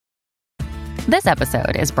This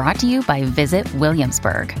episode is brought to you by Visit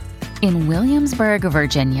Williamsburg. In Williamsburg,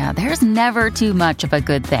 Virginia, there's never too much of a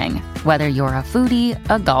good thing. Whether you're a foodie,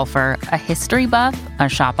 a golfer, a history buff, a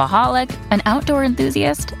shopaholic, an outdoor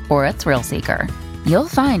enthusiast, or a thrill seeker, you'll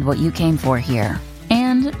find what you came for here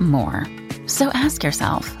and more. So ask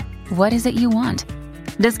yourself, what is it you want?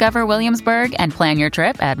 Discover Williamsburg and plan your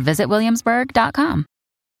trip at visitwilliamsburg.com.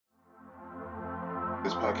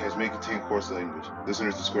 This podcast may contain coarse language.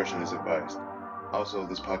 Listener's discretion is advised. Also,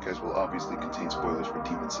 this podcast will obviously contain spoilers for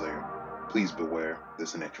Demon Slayer. Please beware,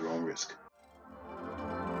 listen at your own risk.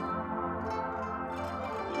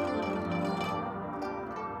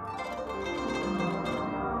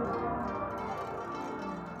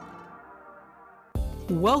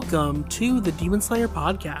 Welcome to the Demon Slayer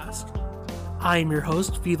podcast. I am your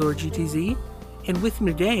host, VLord GTZ, and with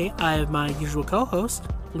me today, I have my usual co-host,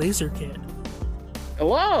 Laser Kid.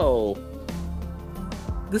 Hello!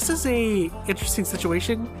 This is a interesting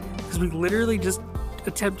situation, because we literally just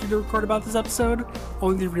attempted to record about this episode,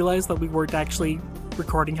 only to realize that we weren't actually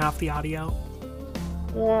recording half the audio.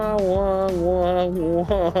 Wah, wah, wah,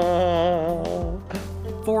 wah.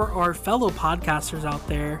 For our fellow podcasters out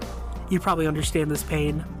there, you probably understand this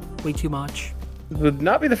pain way too much. It would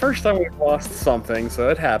not be the first time we've lost something, so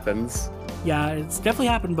it happens. Yeah, it's definitely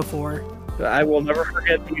happened before. I will never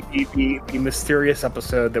forget the mysterious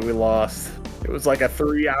episode that we lost. It was like a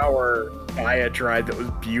 3-hour diatribe that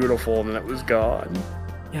was beautiful, and then it was gone.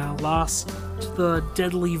 Yeah, lost to the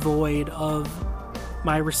deadly void of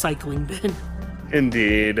my recycling bin.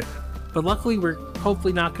 Indeed. But luckily, we're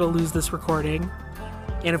hopefully not going to lose this recording.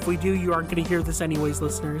 And if we do, you aren't going to hear this anyways,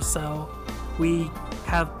 listeners. So we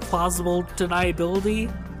have plausible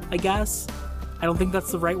deniability, I guess. I don't think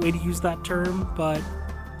that's the right way to use that term, but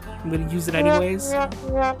I'm going to use it anyways.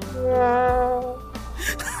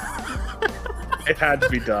 It had to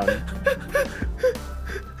be done.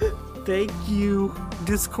 Thank you,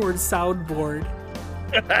 Discord soundboard.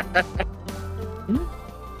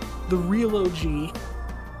 The real OG.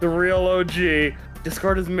 The real OG.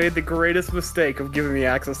 Discord has made the greatest mistake of giving me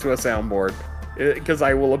access to a soundboard, because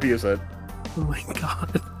I will abuse it. Oh my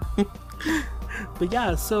god. But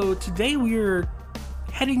yeah, so today we're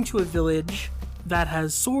heading to a village that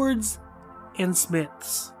has swords and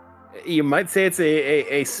smiths. You might say it's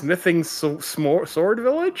a smithing sword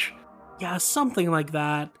village? Yeah, something like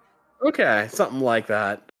that. Okay, something like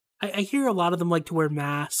that. I hear a lot of them like to wear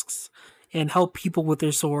masks and help people with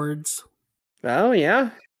their swords. Oh,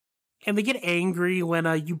 yeah? And they get angry when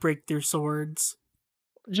you break their swords.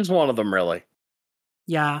 Just one of them, really.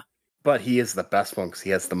 Yeah. But he is the best one because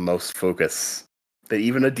he has the most focus that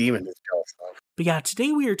even a demon is jealous of. But yeah,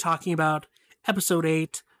 today we are talking about episode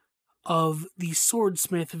 8 of the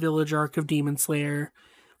Swordsmith village arc of Demon Slayer,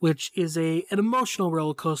 which is an emotional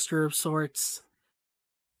roller coaster of sorts.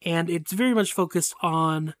 And it's very much focused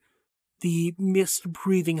on the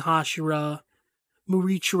mist-breathing Hashira,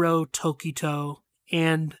 Muichiro Tokito,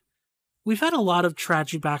 and we've had a lot of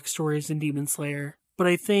tragic backstories in Demon Slayer, but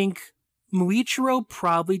I think Muichiro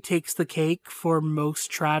probably takes the cake for most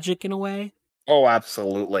tragic in a way. Oh,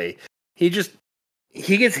 absolutely. He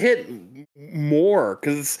gets hit more,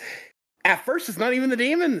 because at first it's not even the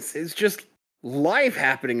demons. It's just life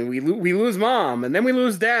happening, and we lose mom, and then we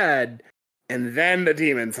lose dad, and then the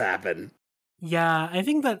demons happen. Yeah, I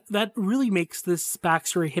think that really makes this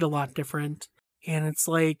backstory hit a lot different. And it's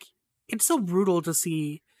like, it's so brutal to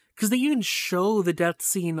see, because they even show the death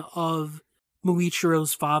scene of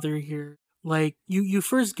Muichiro's father here. Like, you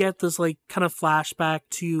first get this, like, kind of flashback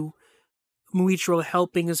to Muichiro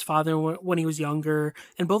helping his father when he was younger,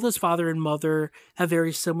 and both his father and mother have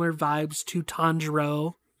very similar vibes to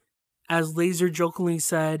Tanjiro. As Laser jokingly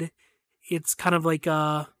said, it's kind of like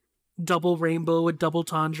a double rainbow with double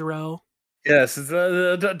Tanjiro. Yes, it's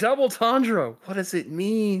a double Tanjiro. What does it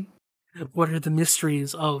mean? What are the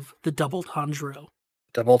mysteries of the double Tanjiro?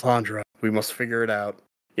 Double Tanjiro. We must figure it out.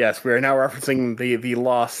 Yes, we are now referencing the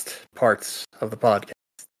lost parts of the podcast.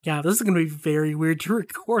 Yeah, this is going to be very weird to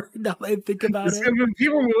record now that I think about it.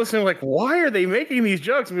 People will be listening like, why are they making these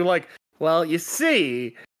jokes? And we're like, well, you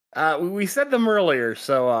see, we said them earlier,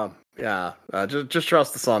 so just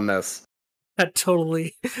trust us on this.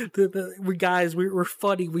 Totally. We guys, we're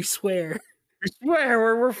funny, we swear. We swear,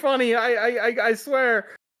 we're funny, I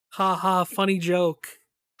swear. Ha ha, funny joke.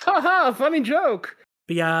 Ha ha, funny joke.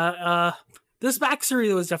 But yeah, this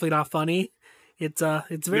backstory was definitely not funny. It's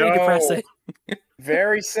very depressing.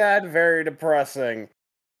 Very sad, very depressing.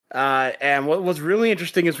 And what was really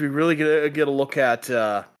interesting is we really get a look at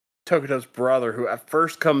Tokito's brother, who at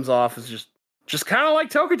first comes off as just Just kind of like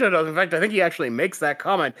Tokuto does. In fact, I think he actually makes that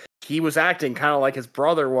comment. He was acting kind of like his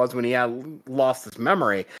brother was when he had lost his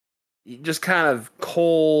memory. Just kind of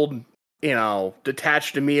cold,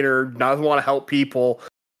 detached demeanor, doesn't want to help people.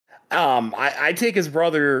 I take his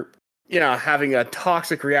brother, having a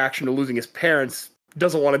toxic reaction to losing his parents,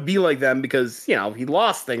 doesn't want to be like them because, he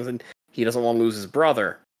lost things and he doesn't want to lose his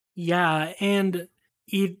brother. Yeah, and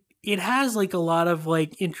it has like a lot of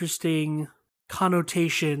like interesting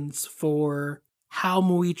connotations for how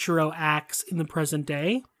Muichiro acts in the present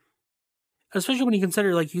day. Especially when you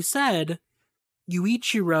consider, like you said,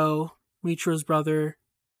 Muichiro's brother,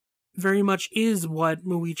 very much is what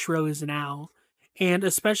Muichiro is now. And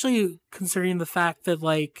especially considering the fact that,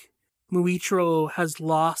 like, Muichiro has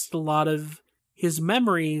lost a lot of his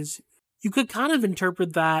memories, you could kind of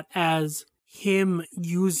interpret that as him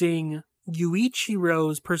using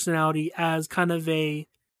Yuichiro's personality as kind of a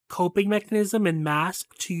coping mechanism and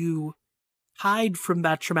mask to hide from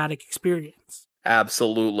that traumatic experience.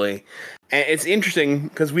 Absolutely. And it's interesting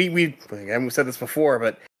because we said this before,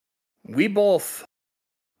 but we both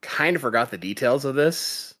kind of forgot the details of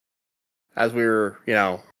this as we were,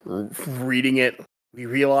 reading it. We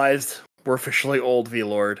realized we're officially old,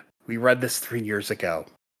 V-Lord. We read this 3 years ago.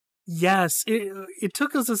 Yes, it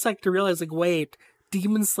took us a sec to realize, like, wait,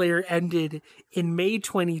 Demon Slayer ended in May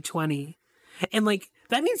 2020. And, like,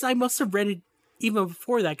 that means I must have read it even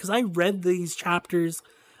before that, because I read these chapters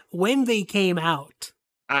when they came out.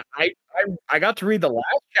 I got to read the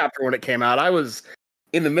last chapter when it came out. I was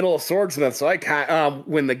in the middle of Swordsmith, so I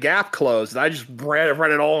when the gap closed, I just read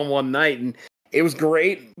it all in one night, and it was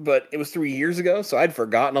great. But it was 3 years ago, so I'd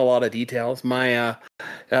forgotten a lot of details. My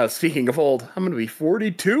speaking of old, I'm going to be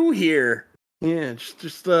 42 here. Yeah,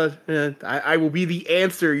 I will be the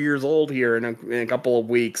answer years old here in a couple of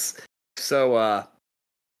weeks. So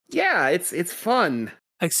yeah, it's fun.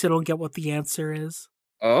 I still don't get what the answer is.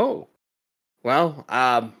 Oh, well,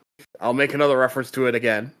 I'll make another reference to it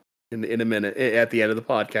again in a minute at the end of the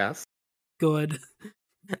podcast. Good.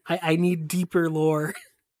 I need deeper lore.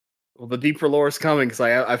 Well, the deeper lore is coming because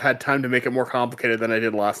I've had time to make it more complicated than I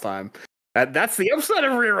did last time. That's the upside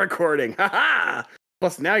of re-recording. Ha-ha!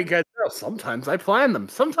 Plus, now you guys know, sometimes I plan them.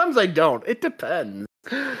 Sometimes I don't. It depends.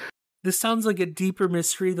 This sounds like a deeper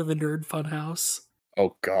mystery than the Nerd Funhouse.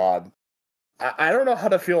 Oh, God. I don't know how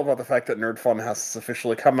to feel about the fact that Nerd Funhouse has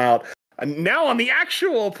officially come out now on the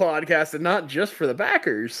actual podcast and not just for the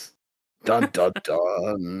backers. Dun, dun,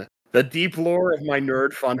 dun. The deep lore of my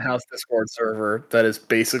Nerd Funhouse Discord server that is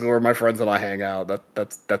basically where my friends and I hang out.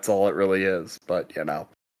 That's all it really is. But,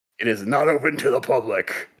 it is not open to the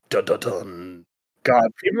public. Dun, dun, dun. God,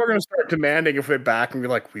 people are going to start demanding if we're back and be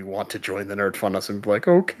like, we want to join the Nerd Funhouse, and be like,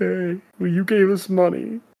 okay, well, you gave us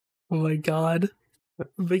money. Oh my God.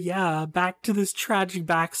 But yeah, back to this tragic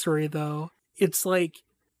backstory, though. It's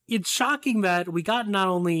shocking that we got not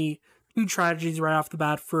only 2 tragedies right off the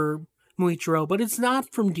bat for Muichiro, but it's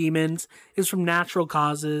not from demons, it's from natural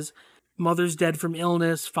causes. Mother's dead from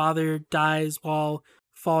illness, father dies while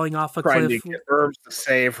falling off a Trying cliff. to get herbs to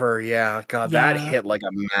save her, yeah. God, Yeah. that hit like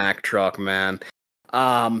a Mack truck, man.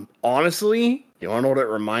 Honestly, you wanna know what it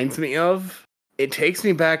reminds me of? It takes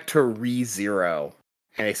me back to ReZero.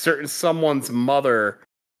 And a certain someone's mother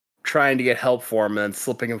trying to get help for him and then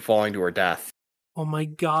slipping and falling to her death. Oh my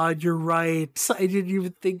God, you're right. I didn't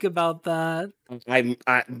even think about that.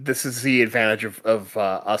 This is the advantage of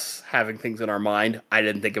us having things in our mind. I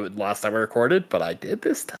didn't think of it last time I recorded, but I did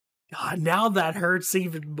this time. God, now that hurts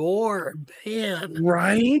even more, man.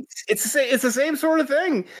 Right? It's the same sort of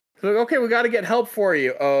thing. Like, okay, we got to get help for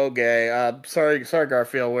you. Okay, sorry,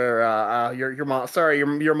 Garfield. Where your mom? Sorry,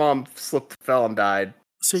 your mom slipped, fell, and died.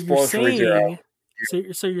 So Spoilers you're for saying,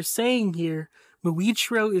 ReZero. so you're saying here,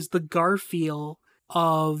 Muichiro is the Garfield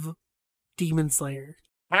of Demon Slayer.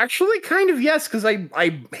 Actually, kind of yes, because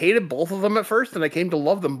I hated both of them at first, and I came to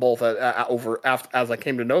love them both as I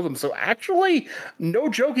came to know them. So actually, no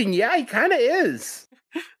joking, yeah, he kind of is.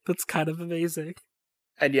 That's kind of amazing.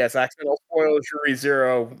 And yes, accidental spoilers for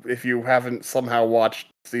ReZero if you haven't somehow watched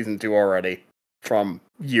season 2 already from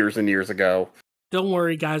years and years ago. Don't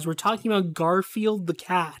worry, guys. We're talking about Garfield the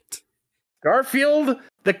cat. Garfield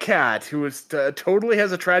the cat, who is totally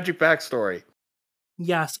has a tragic backstory.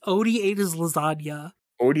 Yes, Odie ate his lasagna.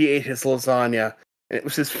 Odie ate his lasagna, and it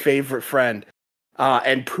was his favorite friend.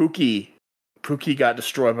 And Pookie got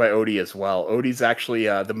destroyed by Odie as well. Odie's actually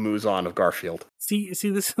the Muzan of Garfield. See,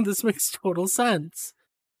 this makes total sense.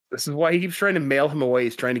 This is why he keeps trying to mail him away.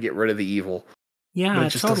 He's trying to get rid of the evil. Yeah, but it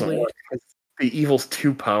just totally. doesn't work. The evil's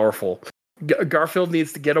too powerful. Garfield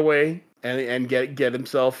needs to get away and get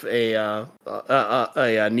himself a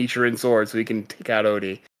Nichiren sword so he can take out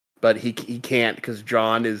Odie. but he can't because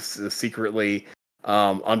John is secretly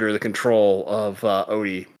under the control of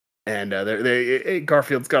Odie, and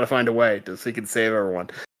Garfield's got to find a way so he can save everyone.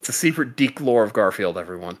 It's a secret deep lore of Garfield,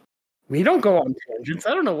 everyone. We don't go on tangents. I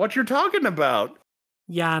don't know what you're talking about.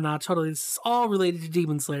 Yeah, no, totally. This is all related to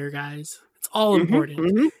Demon Slayer, guys. It's all important.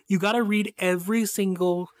 Mm-hmm. You got to read every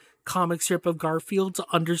single comic strip of Garfield to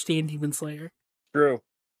understand Demon Slayer. True.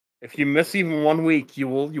 If you miss even 1 week, you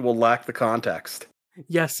will lack the context.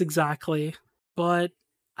 Yes, exactly. But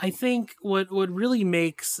I think what really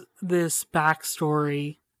makes this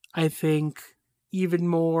backstory, I think, even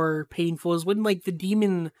more painful is when like the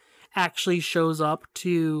demon actually shows up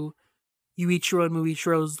to Yuichiro and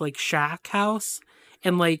Muichiro's like shack house,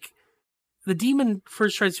 and like the demon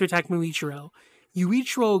first tries to attack Muichiro.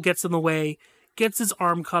 Yuichiro gets in the way, gets his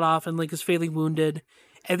arm cut off, and like is fatally wounded.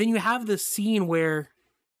 And then you have this scene where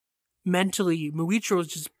mentally Muichiro is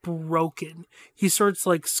just broken. He starts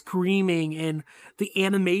like screaming, and the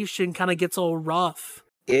animation kind of gets all rough.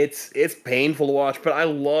 It's painful to watch, but I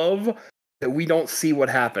love that we don't see what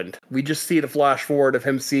happened. We just see the flash forward of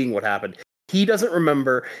him seeing what happened. He doesn't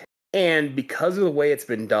remember, and because of the way it's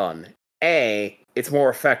been done, A, it's more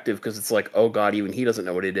effective because it's like, oh god, even he doesn't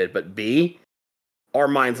know what he did, but B, our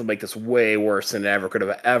minds will make this way worse than it ever could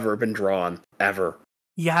have ever been drawn, ever.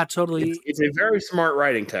 Yeah, totally. It's a very smart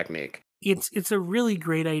writing technique. It's a really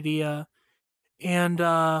great idea, and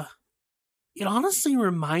it honestly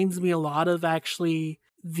reminds me a lot of actually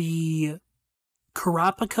the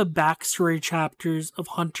Kurapika backstory chapters of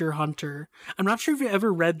Hunter x Hunter. I'm not sure if you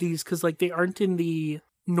ever read these because like they aren't in the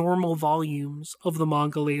normal volumes of the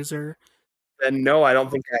manga laser. And no, I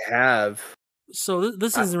don't think I have. So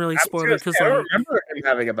this isn't really spoiler because I like, don't remember him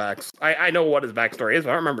having a backstory. I know what his backstory is,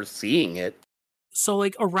 but I don't remember seeing it. So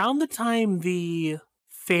like around the time the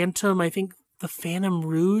Phantom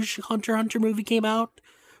Rouge Hunter x Hunter movie came out,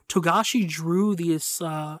 Togashi drew this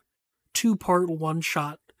 2-part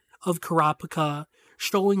one-shot of Kurapika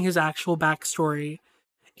showing his actual backstory.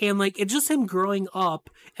 And like it's just him growing up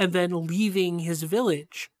and then leaving his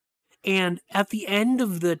village. And at the end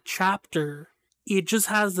of the chapter, it just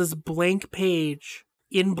has this blank page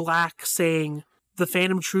in black saying the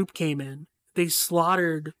Phantom Troop came in. They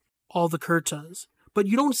slaughtered all the Kurtas. But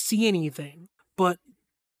you don't see anything. But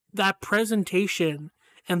that presentation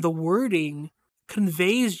and the wording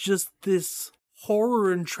conveys just this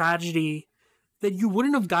horror and tragedy that you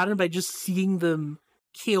wouldn't have gotten by just seeing them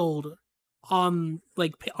killed on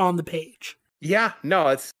the page. Yeah, no,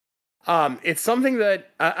 it's something that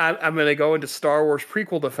I'm going to go into Star Wars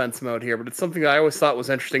prequel defense mode here, but it's something that I always thought was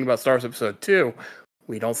interesting about Star Wars Episode 2.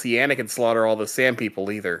 We don't see Anakin slaughter all the Sand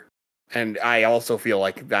People either. And I also feel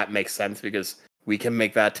like that makes sense because we can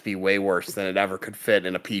make that to be way worse than it ever could fit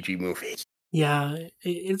in a PG movie. Yeah,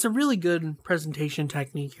 it's a really good presentation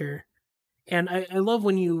technique here. And I love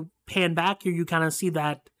when you pan back here, you kind of see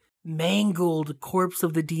that mangled corpse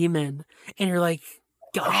of the demon, and you're like,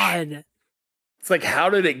 God. It's like, how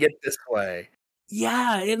did it get this way?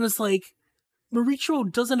 Yeah, and it's like,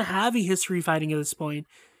 Mauricio doesn't have a history fighting at this point.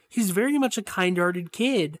 He's very much a kind-hearted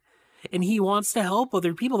kid, and he wants to help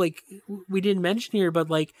other people. Like, we didn't mention here, but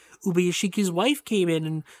like, Ubeyashiki's wife came in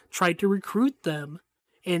and tried to recruit them.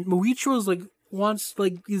 And Muichiro's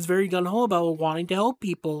he's very gung-ho about wanting to help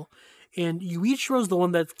people. And Yuichiro's the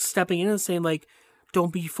one that's stepping in and saying, like,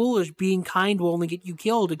 don't be foolish. Being kind will only get you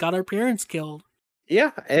killed. It got our parents killed.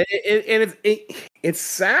 Yeah, and it's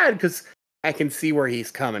sad because I can see where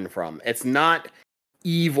he's coming from. It's not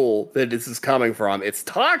evil that this is coming from. It's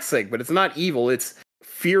toxic, but it's not evil. It's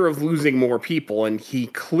fear of losing more people, and he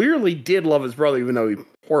clearly did love his brother, even though he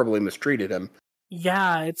horribly mistreated him.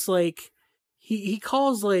 Yeah, it's like, he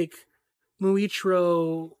calls, like,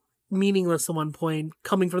 Muichiro meaningless at one point,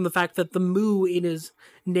 coming from the fact that the Mu in his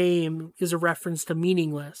name is a reference to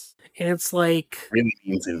meaningless. And it's like... really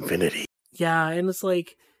means infinity. Yeah, and it's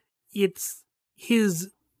like, it's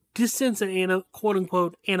his distance and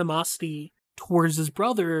quote-unquote animosity towards his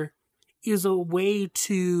brother is a way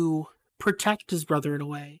to protect his brother in a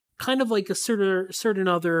way. Kind of like a certain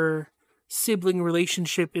other sibling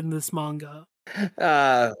relationship in this manga.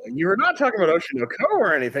 You were not talking about Oshinoko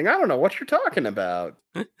or anything. I don't know what you're talking about.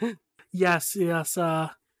 Yes.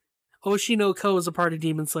 Oshinoko is a part of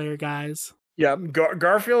Demon Slayer, guys. Yeah,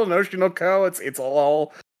 Garfield and Oshinoko, it's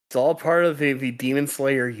all part of the Demon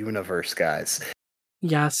Slayer universe, guys.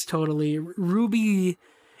 Yes, totally. Ruby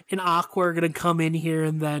and Aqua are going to come in here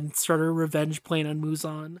and then start a revenge plan on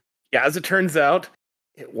Muzan. Yeah, as it turns out,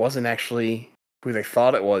 it wasn't actually who they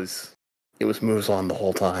thought it was. It was Muzan the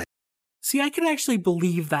whole time. See, I can actually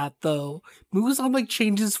believe that, though. Muzan, like,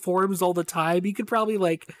 changes forms all the time. He could probably,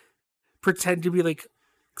 like, pretend to be, like,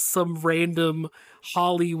 some random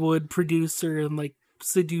Hollywood producer and like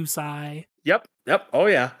seduce I. Yep. Oh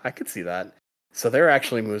yeah, I could see that. So they're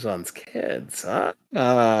actually Muzan's kids, huh?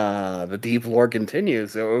 The deep lore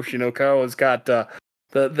continues. So Oshinoko has got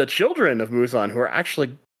the children of Muzan who are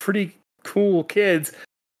actually pretty cool kids,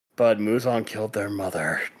 but Muzan killed their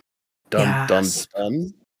mother. Dun dun Yes.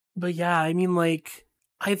 dun. But yeah, I mean, like,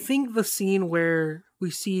 I think the scene where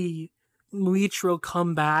we see Muichiro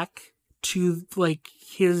come back to, like,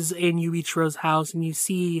 his and Yuichiro's house, and you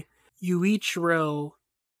see Yuichiro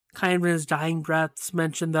kind of in his dying breaths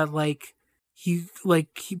mention that, like,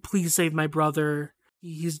 please save my brother.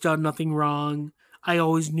 He's done nothing wrong. I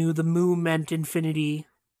always knew the Mu meant infinity.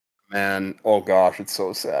 Man, oh gosh, it's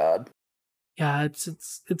so sad. Yeah,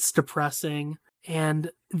 it's depressing.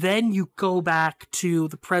 And then you go back to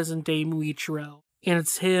the present day Muichiro, and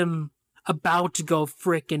it's him about to go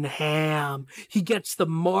frickin' ham. He gets the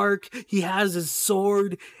mark, he has his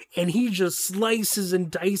sword, and he just slices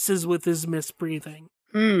and dices with his misbreathing.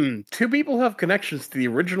 Two people have connections to the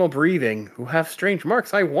original breathing who have strange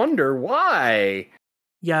marks. I wonder why.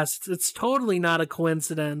 Yes, it's totally not a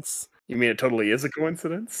coincidence. You mean it totally is a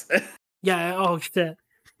coincidence? Yeah, oh shit.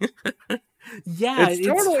 Yeah, it's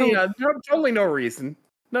totally totally no reason.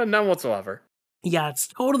 None whatsoever. Yeah, it's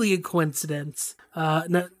totally a coincidence.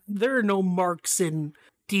 There are no marks in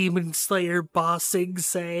Demon Slayer bossing,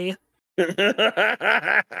 say.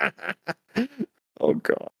 Oh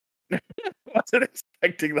god. Wasn't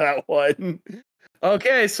expecting that one.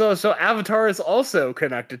 Okay, so Avatar is also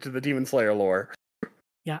connected to the Demon Slayer lore.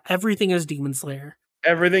 Yeah, everything is Demon Slayer.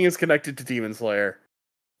 Everything is connected to Demon Slayer.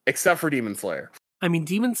 Except for Demon Slayer. I mean,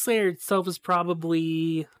 Demon Slayer itself is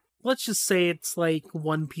probably, let's just say it's like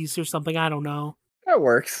One Piece or something, I don't know. That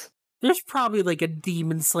works. There's probably like a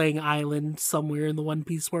demon slaying island somewhere in the One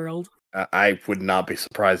Piece world. I would not be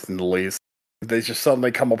surprised in the least. They just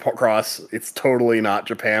suddenly come across, it's totally not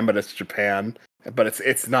Japan, but it's Japan. But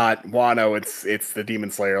it's not Wano, it's the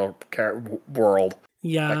Demon Slayer world.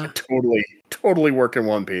 Yeah. That could totally work in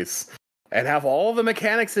One Piece. And have all the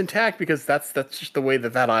mechanics intact because that's just the way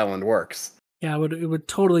that island works. Yeah, it would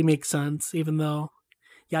totally make sense, even though,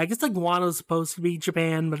 yeah, I guess like Wano's supposed to be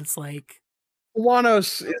Japan, but it's like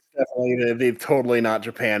Wano's is definitely the totally not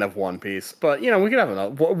Japan of One Piece, but we could have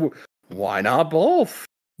another. Why not both?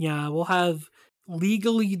 Yeah, we'll have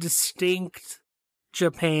legally distinct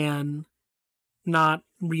Japan, not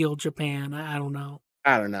real Japan. I don't know.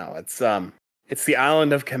 I don't know. It's the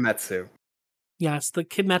island of Kimetsu. Yes, the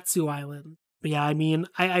Kimetsu Island. But yeah, I mean,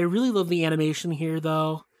 I really love the animation here,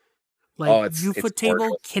 though. Like, Yufa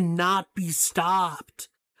Table cannot be stopped.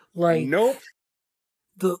 Like, nope.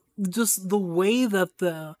 The way that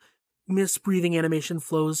the misbreathing animation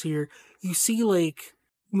flows here, you see like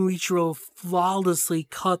Muichiro flawlessly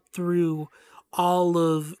cut through all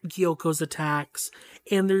of Gyoko's attacks,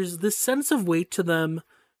 and there's this sense of weight to them,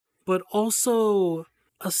 but also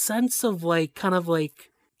a sense of like kind of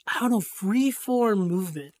like, I don't know, free-form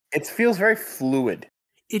movement. It feels very fluid.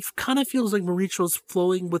 It kind of feels like Mauricho's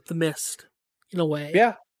flowing with the mist, in a way.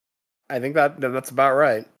 Yeah, I think that's about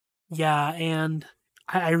right. Yeah, and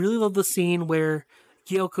I really love the scene where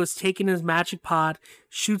Gyoko's taking his magic pot,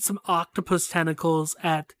 shoots some octopus tentacles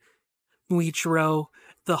at Muichiro.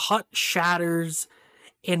 The hut shatters,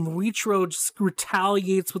 and Muichiro just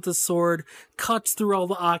retaliates with the sword, cuts through all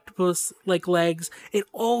the octopus legs. It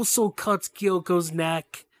also cuts Gyoko's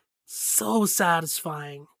neck. So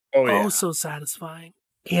satisfying. Oh yeah. Oh, so satisfying.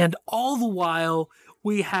 And all the while,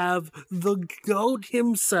 we have the goat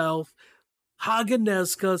himself,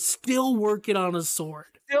 Haganezuka, still working on his sword.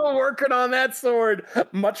 Still working on that sword,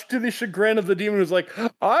 much to the chagrin of the demon who's like,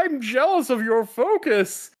 I'm jealous of your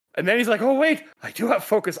focus. And then he's like, oh wait, I do have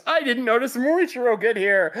focus. I didn't notice Muichiro get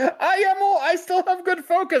here. I still have good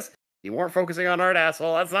focus. You weren't focusing on art,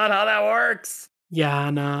 asshole. That's not how that works.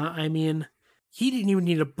 Yeah, nah, I mean, he didn't even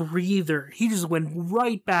need a breather. He just went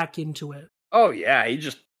right back into it. Oh yeah, he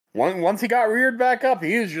just, once he got reared back up,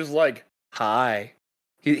 he was just like, hi.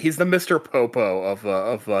 He's the Mr. Popo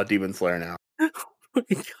of Demon Slayer now. Oh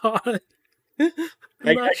my god.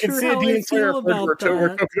 I can see a Demon Slayer where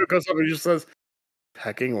Tokyo goes up and just says,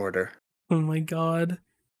 pecking order. Oh my god.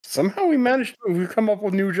 Somehow we come up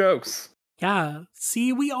with new jokes. Yeah,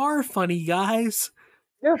 see, we are funny, guys.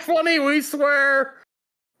 We're funny, we swear.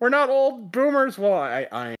 We're not old boomers. Well,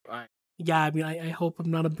 I Yeah, I mean, I hope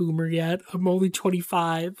I'm not a boomer yet. I'm only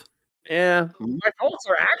 25. Yeah, my folks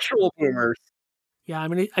are actual boomers. Yeah, I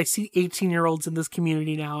mean, I see 18-year-olds in this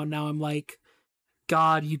community now, and now I'm like,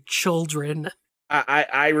 God, you children.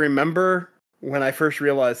 I remember when I first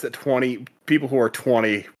realized that people who are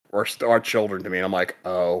 20 are children to me, and I'm like,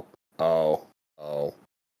 oh.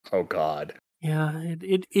 Oh God. Yeah,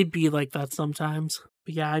 it'd be like that sometimes.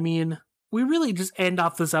 But yeah, I mean, we really just end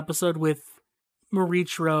off this episode with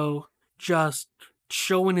Morichiro just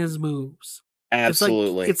showing his moves.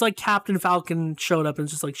 Absolutely. It's like Captain Falcon showed up and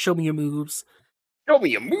just like, show me your moves. Show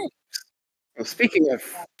me your moves. Well, speaking of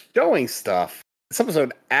showing stuff, this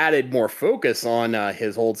episode added more focus on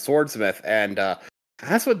his old swordsmith, and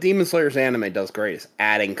that's what Demon Slayer's anime does great, is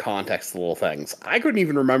adding context to little things. I couldn't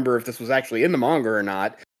even remember if this was actually in the manga or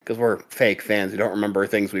not, because we're fake fans who don't remember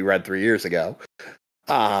things we read 3 years ago.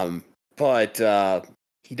 But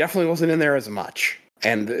he definitely wasn't in there as much.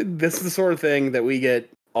 And this is the sort of thing that we get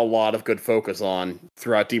a lot of good focus on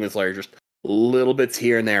throughout Demon Slayer, just little bits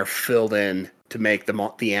here and there filled in to make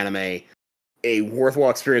the anime a worthwhile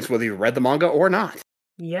experience, whether you read the manga or not.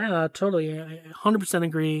 Yeah, totally. I 100%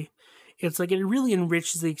 agree. It's like it really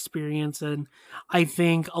enriches the experience, and I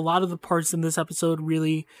think a lot of the parts in this episode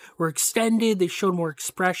really were extended. They showed more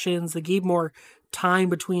expressions. They gave more time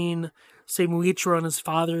between, say, Muichiro and his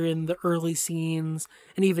father in the early scenes,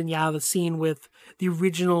 and even, the scene with the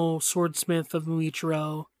original swordsmith of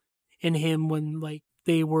Muichiro and him when, like,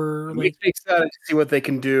 they were, like... Makes me excited to see what they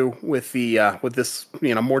can do with the with this,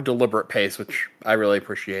 more deliberate pace, which I really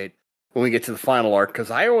appreciate when we get to the final arc,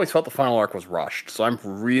 because I always felt the final arc was rushed, so I'm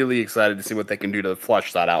really excited to see what they can do to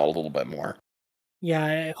flesh that out a little bit more. Yeah,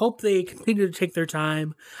 I hope they continue to take their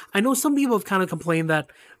time. I know some people have kind of complained that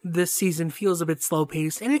this season feels a bit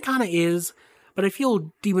slow-paced, and it kind of is, but I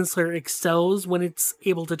feel Demon Slayer excels when it's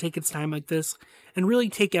able to take its time like this and really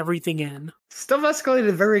take everything in. Stuff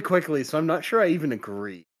escalated very quickly, so I'm not sure I even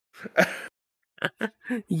agree.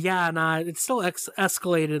 Yeah, nah, it's still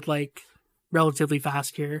escalated, like, relatively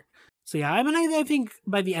fast here. So yeah, I mean, I think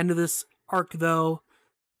by the end of this arc, though,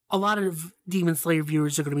 a lot of Demon Slayer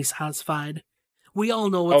viewers are going to be satisfied. We all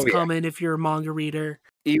know what's coming if you're a manga reader.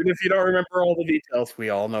 Even if you don't remember all the details, we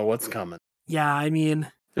all know what's coming. Yeah, I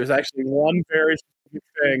mean... There's actually one very specific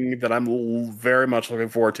thing that I'm very much looking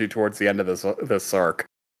forward to towards the end of this arc.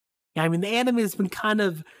 Yeah, I mean, the anime has been kind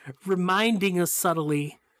of reminding us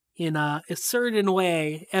subtly in a certain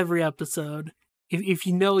way every episode. If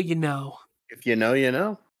you know, you know. If you know, you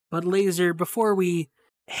know. But Laser, before we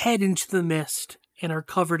head into the mist and are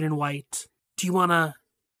covered in white, do you want to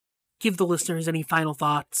give the listeners any final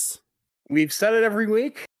thoughts? We've said it every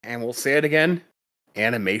week, and we'll say it again.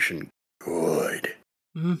 Animation, good.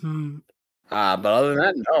 Mm-hmm. But other than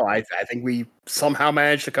that, no, I think we somehow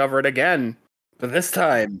managed to cover it again. But this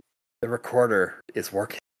time, the recorder is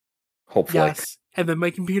working. Hopefully. Yes, and then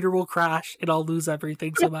my computer will crash and I'll lose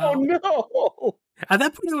everything somehow. Oh, no! At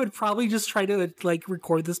that point, I would probably just try to, like,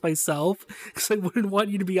 record this myself, because I wouldn't want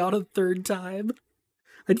you to be on a third time.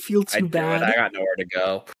 I'd feel too bad. I got nowhere to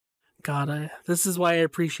go. God, this is why I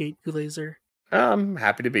appreciate you, Laser. I'm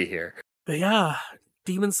happy to be here. But yeah,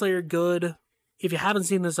 Demon Slayer good. If you haven't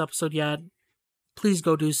seen this episode yet, please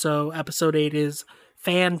go do so. Episode 8 is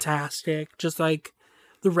fantastic. Just like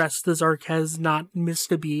the rest of this arc has not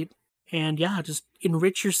missed a beat. And yeah, just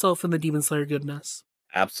enrich yourself in the Demon Slayer goodness.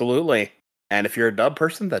 Absolutely. And if you're a dub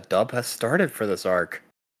person, the dub has started for this arc.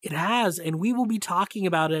 It has, and we will be talking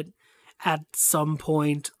about it at some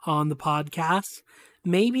point on the podcast.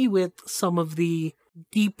 Maybe with some of the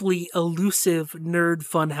deeply elusive Nerd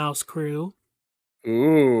Funhouse crew.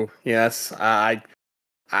 Ooh, yes. I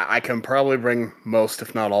can probably bring most,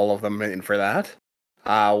 if not all of them, in for that.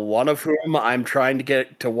 One of whom I'm trying to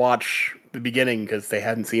get to watch the beginning because they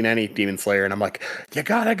hadn't seen any Demon Slayer, and I'm like, you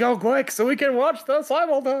gotta go quick so we can watch the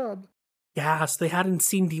simuldub. Yes, they hadn't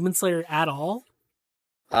seen Demon Slayer at all?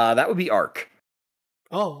 That would be Ark.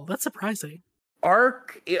 Oh, that's surprising.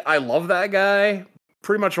 Ark, I love that guy.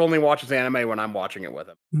 Pretty much only watches anime when I'm watching it with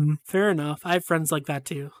him. Fair enough. I have friends like that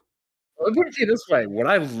too. Let me put it to you this way. When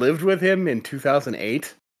I lived with him in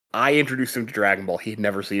 2008, I introduced him to Dragon Ball. He'd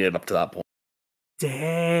never seen it up to that point.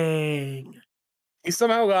 Dang. He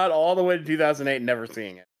somehow got all the way to 2008 and never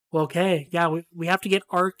seeing it. Well, okay. Yeah, we have to get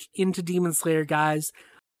Ark into Demon Slayer, guys.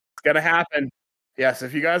 It's gonna happen. Yes,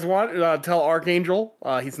 if you guys want, tell Archangel.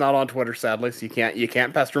 He's not on Twitter, sadly, so you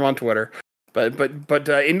can't pester him on Twitter. But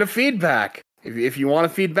in the feedback, if you want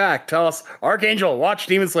to feedback, tell us, Archangel, watch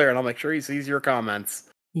Demon Slayer, and I'll make sure he sees your comments.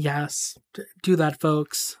 Yes, do that,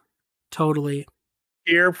 folks. Totally.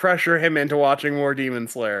 Peer pressure him into watching more Demon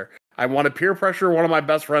Slayer. I want to peer pressure one of my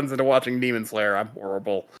best friends into watching Demon Slayer. I'm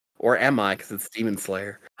horrible. Or am I, because it's Demon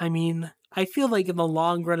Slayer. I mean, I feel like in the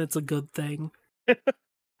long run, it's a good thing.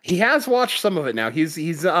 He has watched some of it now. He's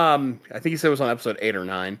I think he said it was on episode 8 or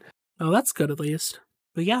 9. Oh, that's good at least.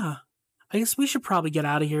 But yeah, I guess we should probably get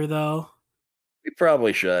out of here, though. We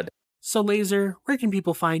probably should. So, Laser, where can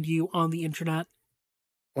people find you on the internet?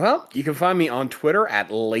 Well, you can find me on Twitter at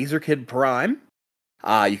LaserKidPrime.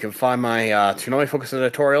 You can find my Toonami Focus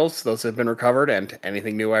editorials; those have been recovered, and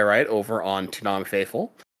anything new I write over on Toonami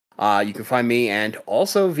Faithful. You can find me and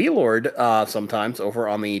also V-Lord sometimes over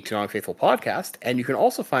on the Toonami Faithful podcast, and you can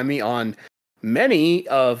also find me on many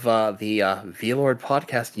of the V-Lord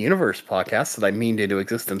Podcast Universe podcasts that I meaned into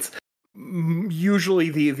existence. Usually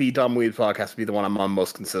the Dumb Weed podcast would be the one I'm on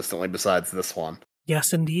most consistently besides this one.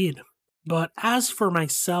 Yes, indeed. But as for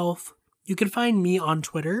myself, you can find me on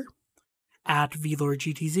Twitter at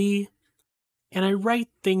VLordGTZ, and I write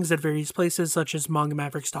things at various places such as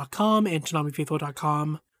MangaMavericks.com and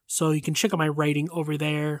ToonamiFaithful.com, so you can check out my writing over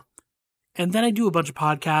there. And then I do a bunch of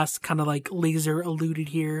podcasts, kind of like Laser alluded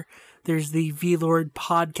here. There's the V-Lord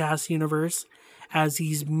podcast universe, as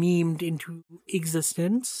he's memed into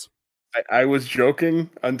existence. I was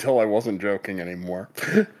joking until I wasn't joking anymore.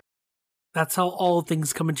 That's how all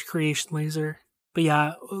things come into creation, Laser. But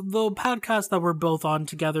yeah, the podcast that we're both on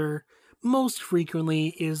together most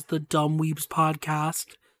frequently is the Dumb Weebs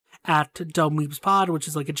podcast at Dumb Weebs Pod, which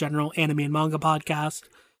is like a general anime and manga podcast.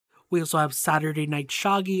 We also have Saturday Night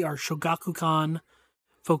Shaggy, our Shogakukan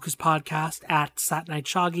focused podcast at Sat Night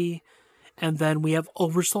Shaggy. And then we have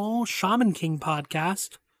Oversoul Shaman King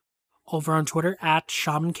podcast over on Twitter at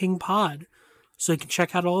Shaman King Pod. So you can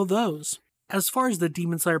check out all of those. As far as the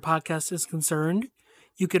Demon Slayer podcast is concerned,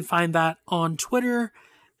 you can find that on Twitter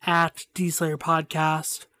at DSlayer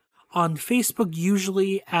Podcast, on Facebook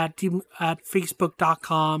usually at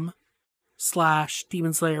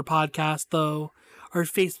facebook.com/Demon Slayer Podcast, though our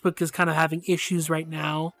Facebook is kind of having issues right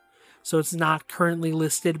now, so it's not currently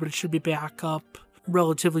listed, but it should be back up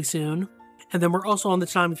relatively soon. And then we're also on the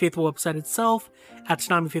Toonami Faithful website itself at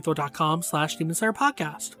ToonamiFaithful.com/Demon Slayer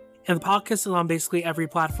Podcast. And the podcast is on basically every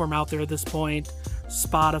platform out there at this point.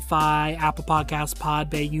 Spotify, Apple Podcasts,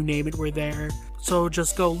 Podbay, you name it, we're there. So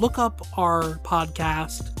just go look up our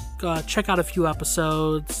podcast, check out a few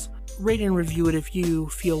episodes, rate and review it if you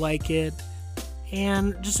feel like it,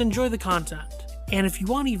 and just enjoy the content. And if you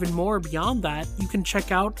want even more beyond that, you can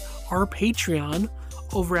check out our Patreon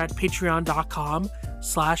over at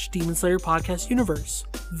patreon.com/Demon Slayer Podcast Universe.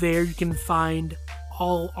 There you can find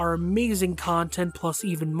all our amazing content plus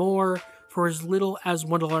even more. For as little as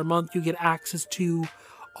 $1 a month, you get access to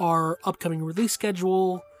our upcoming release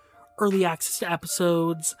schedule, early access to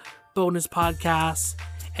episodes, bonus podcasts,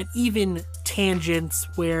 and even tangents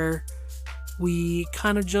where we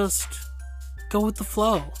kind of just go with the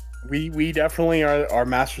flow. We definitely are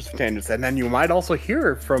masters of tangents, and then you might also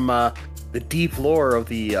hear from the deep lore of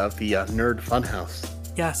the Nerd Funhouse.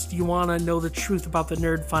 Yes, do you want to know the truth about the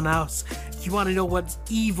Nerd Funhouse? Do you want to know what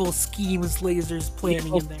evil schemes Laser's planning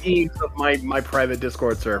evil in there? Schemes of my private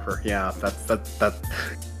Discord server. Yeah, that's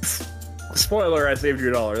spoiler. I saved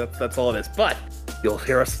your $1. That's all it is. But you'll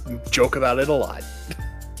hear us joke about it a lot.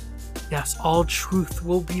 Yes, all truth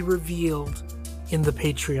will be revealed in the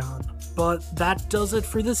Patreon. But that does it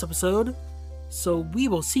for this episode. So we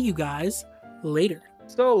will see you guys later.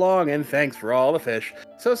 So long, and thanks for all the fish.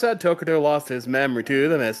 So sad Tokuto lost his memory to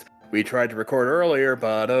the mist. We tried to record earlier,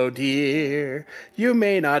 but oh dear. You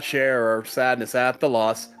may not share our sadness at the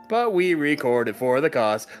loss, but we recorded for the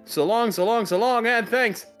cause. So long, so long, so long, and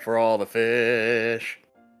thanks for all the fish.